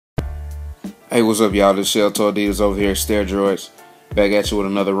Hey, what's up, y'all? This Shell Torditas over here at Steroids. Back at you with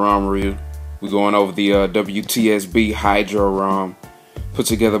another ROM review. We're going over the WTSB Hydro ROM, put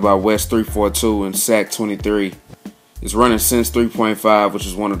together by West 342 and SAC 23. It's running Sense 3.5, which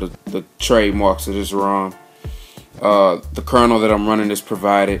is one of the trademarks of this ROM. The kernel that I'm running is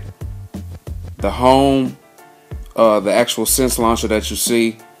provided. The home, the actual Sense launcher that you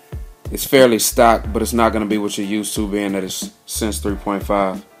see, is fairly stock, but it's not going to be what you're used to, being that it's Sense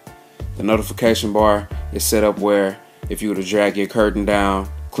 3.5. The notification bar is set up where if you were to drag your curtain down,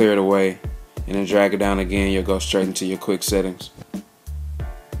 clear it away, and then drag it down again, you'll go straight into your quick settings.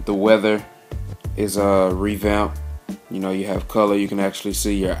 The weather is revamped. You know, you have color. You can actually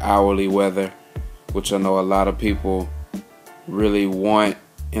see your hourly weather, which I know a lot of people really want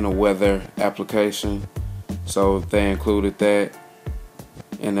in a weather application. So they included that.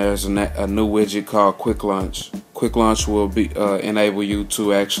 And there's a new widget called Quick Launch. Quick Launch will enable you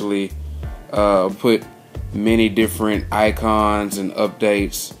to actually put many different icons and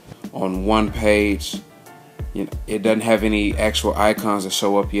updates on one page. You know, it doesn't have any actual icons that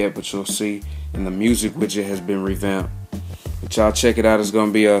show up yet, but you'll see. And the music widget has been revamped. But y'all check it out. It's going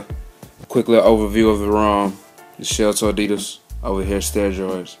to be a quick little overview of the ROM. The Shell Torditas over here at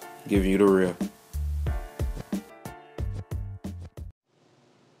Steroids, giving you the real.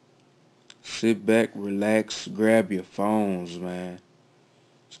 Sit back, relax, grab your phones, man.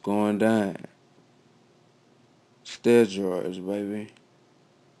 It's going down. Steroids, baby.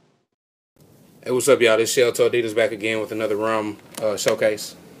 Hey, what's up, y'all? This Shell Torditas back again with another ROM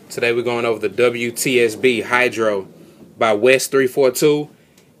showcase. Today we're going over the WTSB Hydro by West 342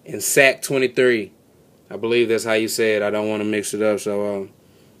 and SAC 23. I believe that's how you say it. I don't want to mix it up, so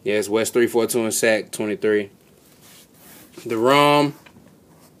yeah, it's West 342 and SAC 23. The ROM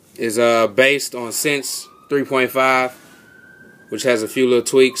is based on Sense 3.5, which has a few little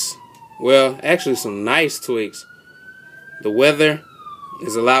tweaks. Well, actually some nice tweaks. The weather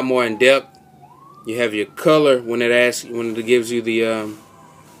is a lot more in depth. You have your color when it gives you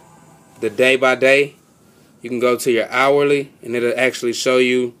the day by day. You can go to your hourly, and it'll actually show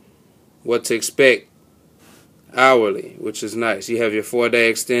you what to expect hourly, which is nice. You have your 4-day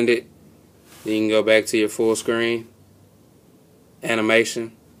extended. Then you can go back to your full screen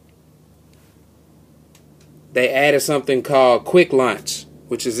animation. They added something called Quick Launch,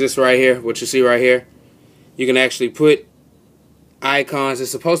 which is this right here, what you see right here. You can actually put icons. It's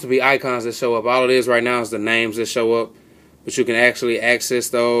supposed to be icons that show up. All it is right now is the names that show up, but you can actually access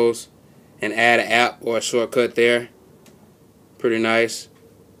those and add an app or a shortcut there. Pretty nice.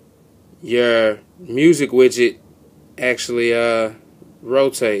 Your music widget actually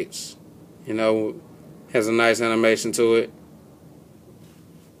rotates, you know, has a nice animation to it.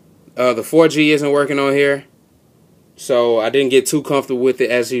 The 4G isn't working on here, so I didn't get too comfortable with it.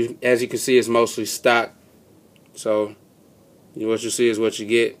 As you can see, it's mostly stock, so what you see is what you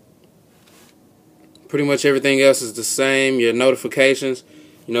get. Pretty much everything else is the same. Your notifications,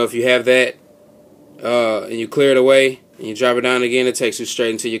 you know, if you have that and you clear it away and you drop it down again, it takes you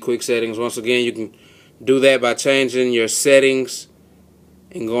straight into your quick settings. Once again, you can do that by changing your settings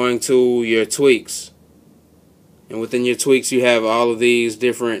and going to your tweaks. And within your tweaks, you have all of these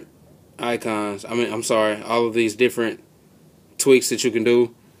different icons. All of these different tweaks that you can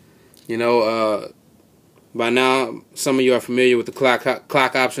do. You know, by now, some of you are familiar with the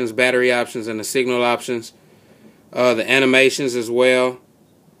clock options, battery options, and the signal options. The animations as well.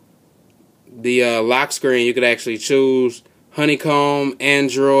 The lock screen, you could actually choose Honeycomb,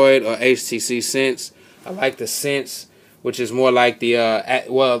 Android, or HTC Sense. I like the Sense, which is more like the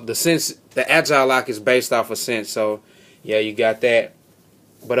the Sense. The Agile lock is based off of Sense, so yeah, you got that.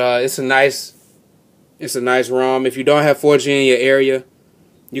 But it's a nice ROM. If you don't have 4G in your area,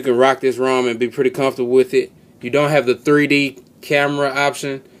 you can rock this ROM and be pretty comfortable with it. You don't have the 3D camera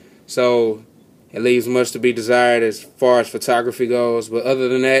option, so it leaves much to be desired as far as photography goes. But other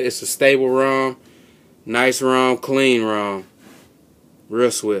than that, it's a stable ROM, nice ROM, clean ROM,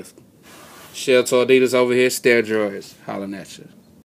 real swift. Shell Torditas over here, Steroids, hollering at you.